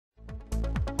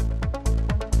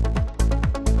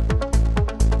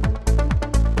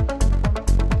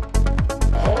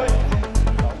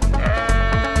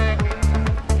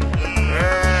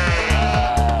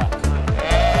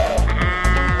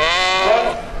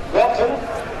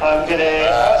going to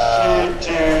ask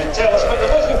you to tell us what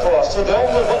you're looking for, so the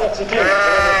only one to do is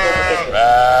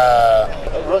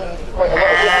run quite a lot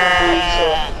of different breeds,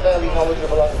 so fairly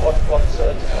knowledgeable on what types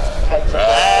of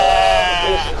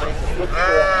basically look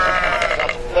for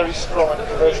very strong and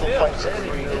commercial points of the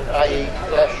breed, i.e.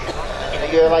 flesh. In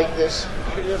a year like this,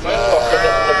 we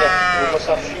must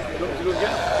have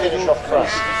finish off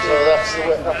class, so that's the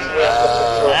way I'm looking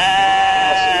for.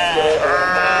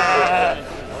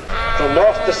 From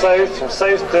north to south, from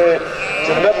south to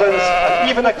the Midlands, and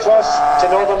even across to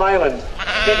Northern Ireland,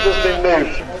 people's been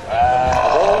moved.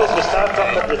 As always, we start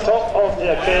up at the top of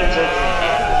the occasion,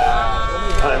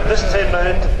 and this time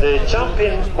round, the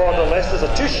champion border list is a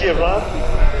 2-shear ram,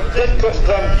 Dead Coach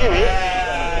Drum Huey,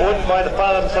 owned by the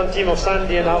father and son team of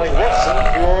Sandy and Alan Watson,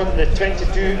 who own the 22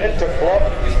 Interclub,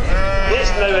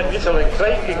 based now at Newton and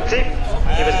Creek.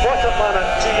 He was brought up on it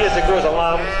 2 years ago as a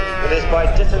lamb, and is by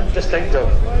distinctive.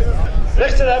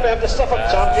 Next to that we have the Suffolk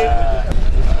champion,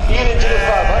 Ian and Judy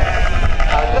Farber,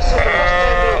 and this is the first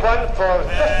time they won for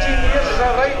 15 years, is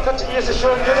that right? 15 years of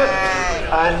showing Judith,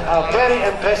 and a very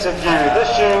impressive view.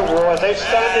 This year was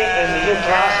outstanding in the new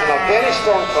class, and a very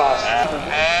strong class.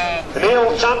 The male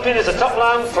champion is a top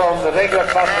lamb from the regular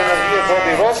class winner here,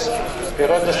 Bobby Ross, who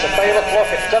runs us to 5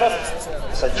 o'clock at Turriff.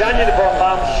 It's a January born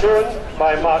lamb shown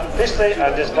by Mark Priestley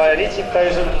and is by an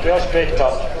 18,000 Welsh Grade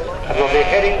Cup, and will be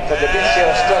heading for the big sale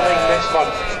of Stirling next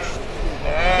month.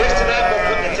 Next to that we'll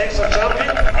put the Texas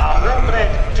champion, a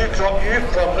homebred 2-crop ewe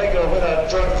from regular winner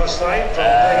John Firstline from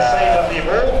Glengside and the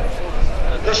Bowl.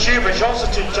 This ewe, which also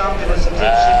took champion in the team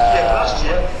sheep here last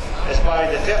year, is by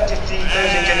the 33,000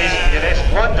 guineas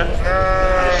in London,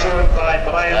 and is shown by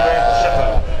Brian Webb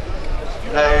Shipper.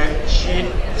 Now, she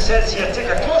says here, take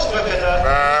a close look at her,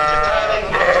 she's retiring.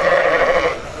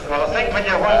 Well, I think when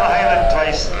you won the Highland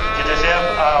twice, you deserve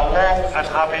a long and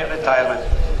happy retirement.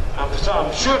 I'm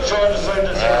sure John is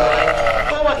round and saying the ring.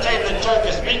 All the time that John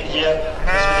is meeting here is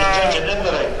when he's judging in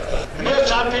the ring. The male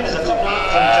champion is a top lamb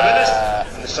from Terminus,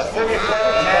 the Strathbogie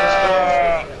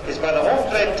is by the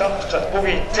homebred top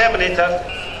Strathbogie Terminator.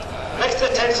 Next to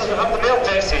the Texas we have the male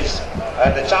Texas,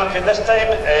 and the champion this time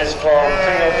is from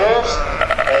Kingle Groves,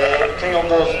 Kingle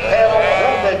Groves Pearl, a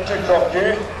homebred 2-crop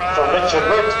ewe from Richard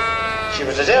Wood. She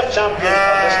was reserve champion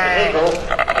for this Behago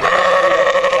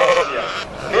last year.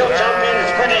 Male champion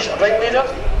is British ringleader,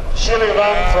 Shearing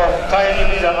Ram from pioneer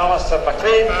leader Alistair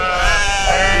McLean,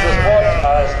 and he was bought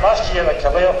as last year at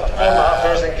Carlisle for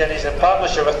 4,500 guineas in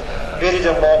partnership with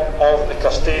Maiden-in-law of the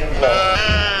Custine Club.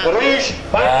 The Rouge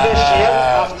back this year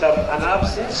after an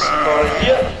absence for a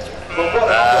year. We'll go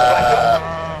the numbers back up.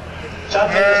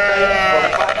 Champion this time from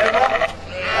Patmore,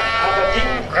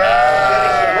 Aberdeen,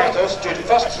 getting the Waters to the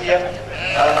first year,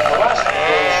 and the last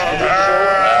was the new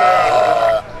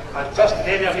show, and first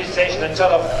name of his section in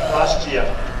Turriff last year.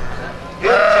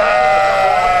 Male champion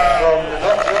from the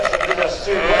North Yorkshire leader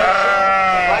Sue Williamson,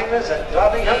 Magnus at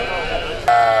Grabbingham.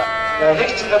 Now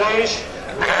next to the Rouge,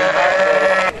 we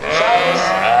have Charles.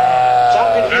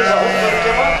 Champion here is a homebred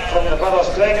giver from the brothers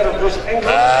Gregor and Bruce England,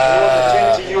 who own the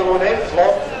 20-euro name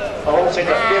flock, alongside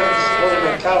their parents William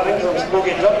and Carl Ingram's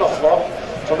Logie Dribner flock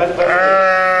from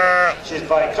Inverary. She's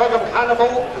by Croggham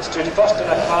Hannibal, and stood first in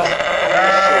a class on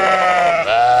this show.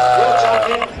 World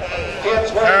champion,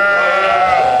 Cairns William,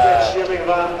 homebred shearing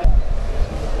ram.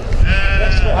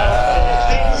 Next we have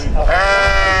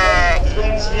the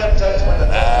twins here, judged by the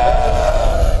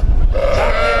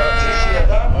champion, 2-shear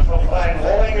ram from Brian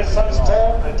Walling and Sons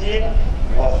Tom and Dean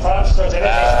of Farmster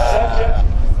Generation Circuit.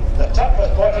 The top was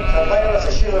bought in Carlisle as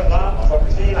a shearing ram for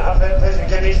 3,500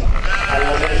 guineas, and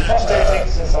was in his first outing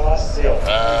since the last sale.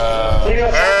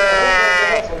 Female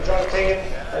champion from John King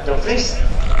at Dumfries.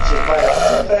 She's by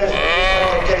 2,800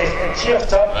 guineas in sheer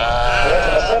top, and into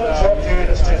the 7-crop ewe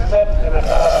that stood third in a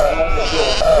class around the show.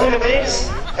 Who remains?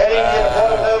 Heading near the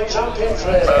bottom now, champion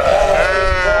for his a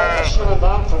shearing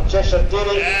ram from Cheshire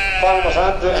Dairy, Farmers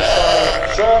Andrew and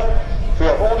Sally Shaw, who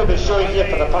have only been showing here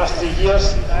for the past 3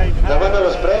 years. The winner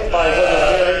was bred by William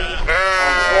Dairy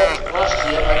and bought last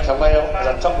year at Carlisle as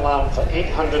a top lamb for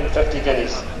 850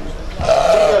 guineas.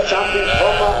 Female champion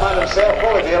from that man himself,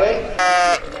 Willie Bailey.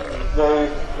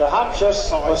 The Hampshires,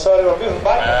 oh sorry, we're moving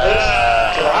back a place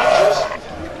to the Hampshires.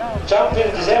 Champion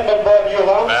December born new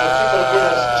lamb from people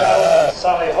winners Charles and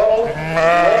Sally Hurrell.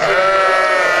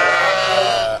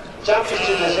 Champions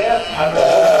to reserve and the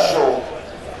whole show.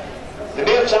 The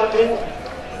male champion,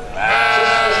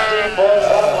 born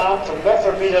one lamb from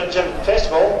Milford leader Jim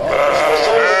Festival, was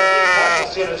sold in the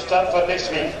practice here at Stratford next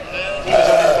week. He was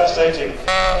on his first outing.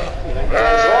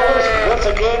 As always, once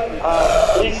again,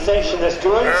 a lead section is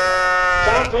going.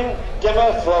 Champion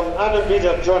Gimmer from Interbreed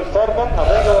of John Thorburn, a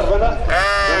regular winner,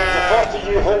 owns a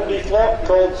 40U homely flock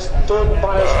called Stone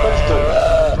Fire Spinstone.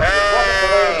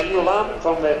 The new lamb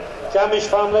from the Camish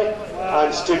family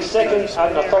and stood second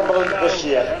at Northumberland this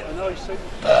year.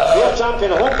 World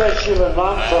champion, a homebred shearling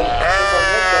lamb from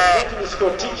secondary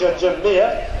school teacher Jim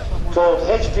Mayer called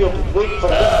Hedgefield Wait for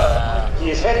Me.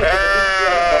 He is heading to the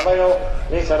beach for Lyle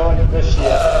later on this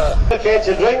year.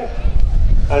 Educated ring,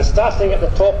 and starting at the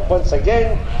top once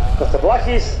again with the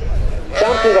Blackies.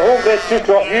 Champion, the homebred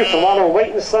two-crop ewe from Arnold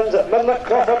White and Sons at Midlet,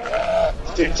 Crawford.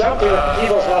 Stood champion at the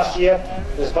Beavers last year,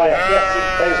 was by a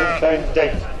 £13,000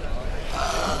 dink.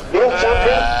 World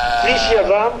champion, three-shear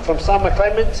ram from Sam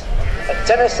McClement at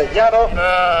Tennis at Yarrow,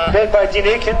 made by Dean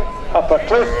Aiken up at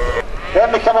Kloof.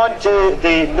 Then we come on to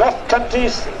the North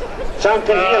Countries.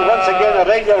 Champion here, once again a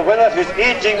regular winner who's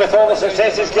ageing with all the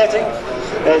success he's getting,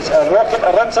 is Rocket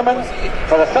Runciman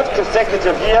for the third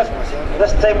consecutive year,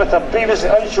 this time with a previously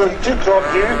unshown two-crop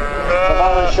ewe from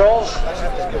Alan Shaw's.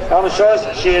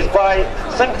 She is by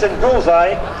Sington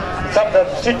Bullseye,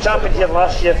 the stood champion here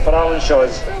last year for Alan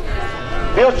Shaw's.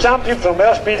 Male champion from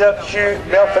Welshbreeder, Hugh,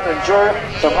 Melford and Joe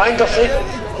from Anglesey,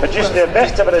 producing their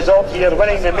best ever result here,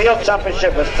 winning the male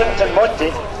championship with Sington Monty,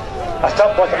 a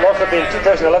top block at Lockerbie in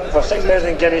 2011 for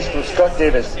 6,000 guineas from Scott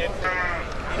Davis.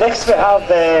 Next we have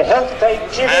the Health Type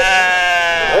Cheviot,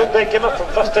 homebred gimmer from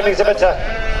first time exhibitor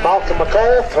Malcolm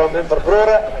McCall from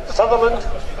Inverbrora, Sutherland.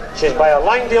 She's by a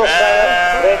Langdale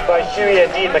sire, bred by Hughie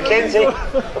and Dean Mackenzie,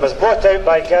 and was bought out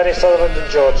by Gary Sutherland and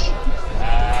George.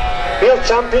 Male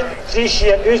champion,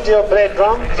 three-shear Usedale bred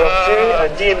ram from Hughie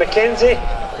and Dean Mackenzie,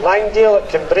 Langdale at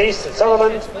Cumbrace in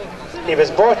Sutherland. He was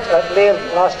bought at Laird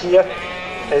last year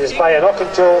and is by an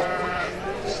Auchintoll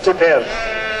Superb.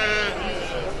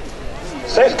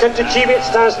 South Country Cheviot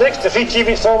stands next. The three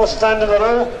Cheviots always stand in a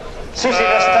row. Susie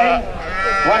this time,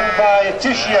 won by a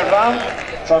two-shear ram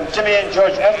from Jimmy and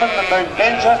George Irvin at Mount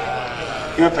Benja,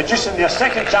 who are producing their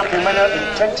second champion winner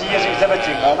in 20 years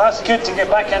exhibiting. Well, that's good to get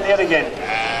back in there again.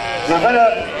 The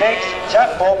winner, next,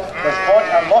 Jack Bob, was bought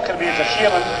at Lockerbie as a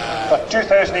shearling for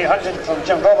 2,800 from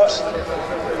Jim Roberts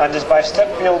and is by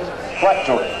Stipfield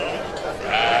Blackthroat.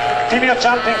 Female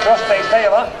champion crossed by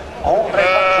Thyla, a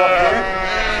homebred buck ewe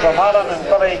from Alan and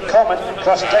Billy Common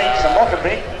cross types in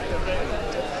Lockerbie.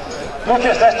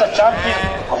 Lucas Esther champion,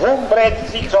 a homebred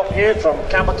three-crop ewe from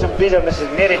Campbellton breeder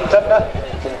Mrs Mary Turner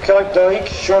from Killick,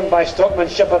 shown by stockman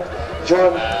shepherd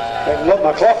John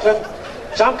McLaughlin.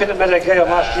 Champion at Middlegale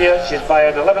last year, she's by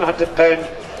an £1,100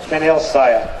 Fennell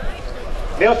sire.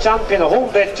 Male champion, a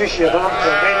homebred two-shear ram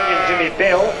from Wendy and Jimmy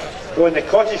Bell, going the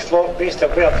cottage flock based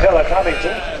at Ware Hill at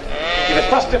Abington. He was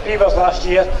first at Beavers last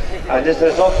year and is the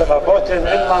result of a bought-in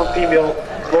inland female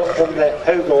bought from the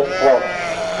Howgold flock.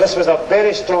 This was a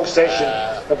very strong section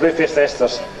of Bluefaced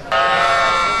Esters.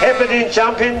 Hebridean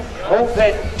champion,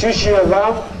 homebred two-shear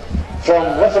ram from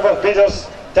Littleworth breeders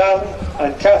Darren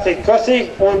and Cathy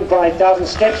Cossey, owned by Darren's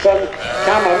stepson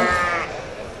Cameron.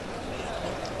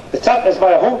 The tap is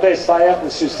by a homebred sire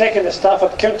and stood second at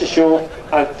Stafford County Show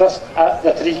and first at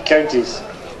the three counties.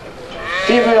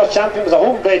 Female champion was a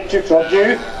homebred two-crop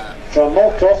ewe from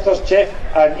Mulcrofters, Jeff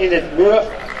and Enid Moore,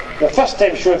 the first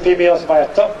time showing females by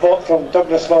a top bought from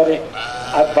Douglas Laurie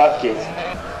at Bathgate.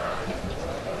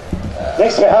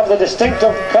 Next we have the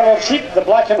distinctive coloured sheep, the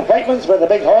black and white ones with the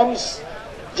big horns.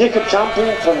 Jacob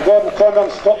champion from Gordon Corner,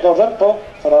 Scott Dalrymple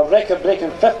for a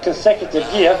record-breaking 5th consecutive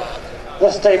year,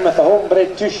 this time with a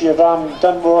homebred two-shear ram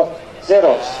Dunmore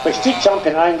Xerox, which stood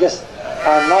champion Angus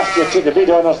and last year took the breed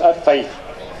honours at Fife.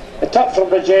 The top from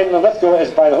Bridgend and Lithgow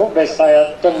is by the homebred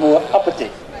sire Dunmore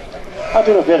Uppity. I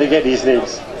don't know where they get these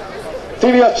names.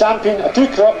 Female champion, a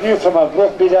two-crop ewe from a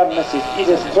growth breeder, Mrs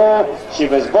Edith Crow. She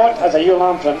was bought as a ewe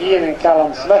lamb from Ian and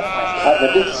Callum Smith at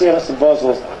the Breed Sale at St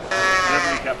Boswell's.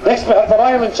 Next we have the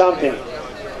Royal Highland champion,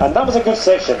 and that was a good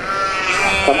section.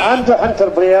 From Andrew Hunter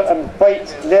Blair and White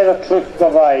Netherclough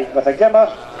Davai with a gimmer,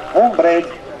 homebred,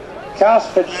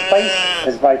 Carsford Spice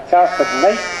is by Carsford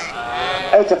Knight,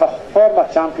 out of a former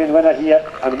champion winner here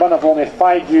and one of only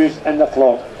 5 ewes in the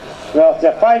flock. Well, if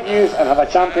there are 5 ewes and have a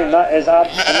champion, that is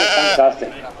absolutely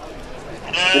fantastic.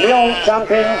 The male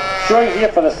champion showing here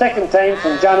for the second time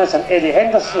from Janice and Eddie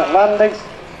Henderson at Landings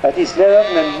at East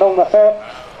Netherton and Milnathorpe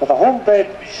with a homebred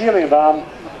shearing ram.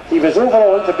 He was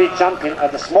overall Interbreed champion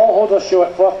at the smallholder show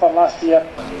at Forfar last year.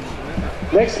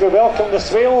 Next we welcome the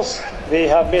Swales. They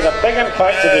have made a big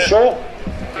impact to the show.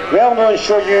 Well-known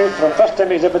show ewe from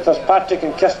first-time exhibitors Patrick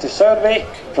and Kirsty Survey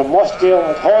from Mossdale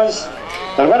at Hawes.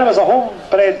 The winner was a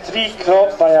homebred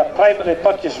three-crop by a privately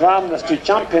purchased ram that stood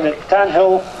champion at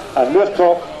Tanhill and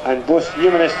Moorcroft and boasts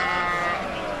numerous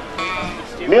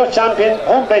Male champion,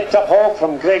 homebred Tip Hog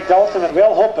from Greg Dalton at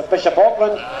Wellhope at Bishop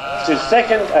Auckland. Stood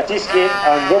second at Eastgate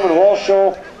and Roman Wall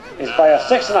Show. Is by a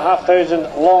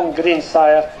 6,500 long green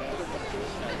sire.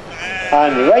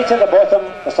 And right at the bottom,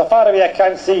 as far away I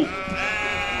can't see,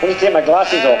 let me take my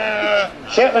glasses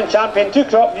off. Shetland champion, 2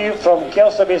 crop new from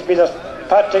Kelso-based breeders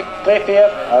Patrick Playfair,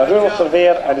 a rural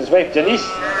surveyor, and his wife Denise,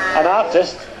 an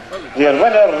artist. Their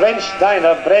winner, Wrench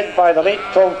Diner, bred by the late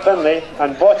Tom Finlay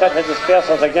and bought at his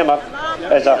dispersal as a gimmer,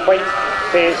 is a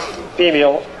white-faced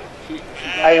female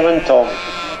Island Tom.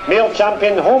 Male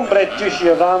champion, homebred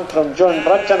 2-shear ram from John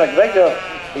Brunton, a regular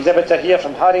exhibitor here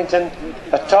from Harrington.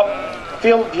 A top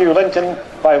Field View Linton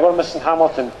by Wormison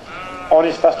Hamilton on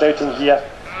his first outing here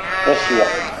this year.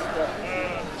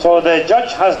 So the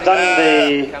judge has done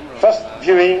the first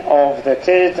viewing of the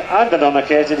accredited and the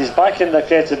non-accredited. He's back in the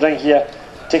accredited ring here,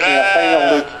 taking a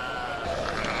final look.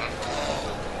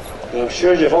 And I'm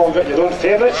sure you've all got your own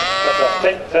favourites, but I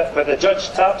think that when the judge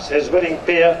taps his winning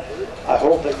pair, I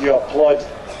hope that you applaud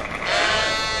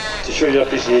to show your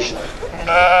appreciation.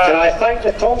 Can I thank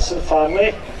the Thompson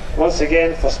family once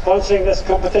again for sponsoring this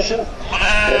competition.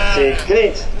 It's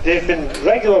great. They've been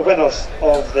regular winners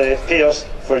of the pairs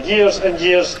for years and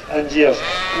years and years.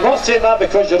 I'm not saying that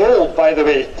because you're old, by the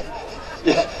way.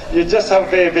 You just have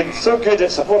been so good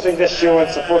at supporting this show and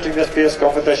supporting this pairs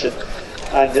competition,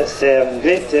 and it's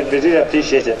great, and we really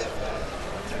appreciate it.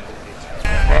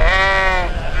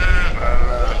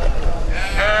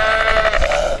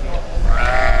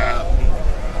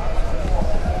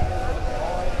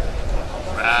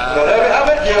 Well, there we have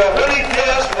it. You are winning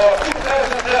pairs for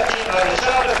 2013 by the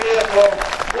Charter Fair from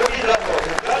Wookie Dumbo.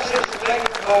 Congratulations, Greg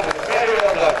and Coleman. Very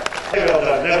well done. Very well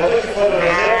done. Now we're looking for the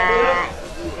reserve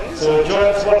player. So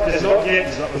Joanne's work is not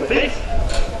yet complete.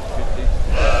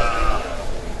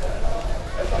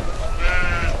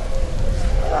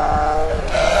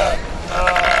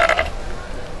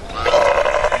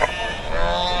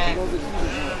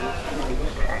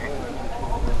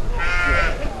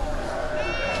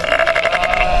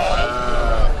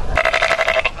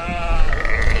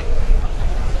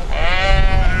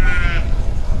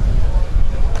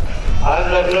 And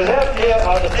the reserve here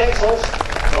are the Texels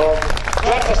from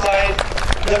Waterside,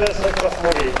 Livingston, Cliff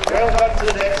Moody. Well done to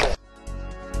the Texels.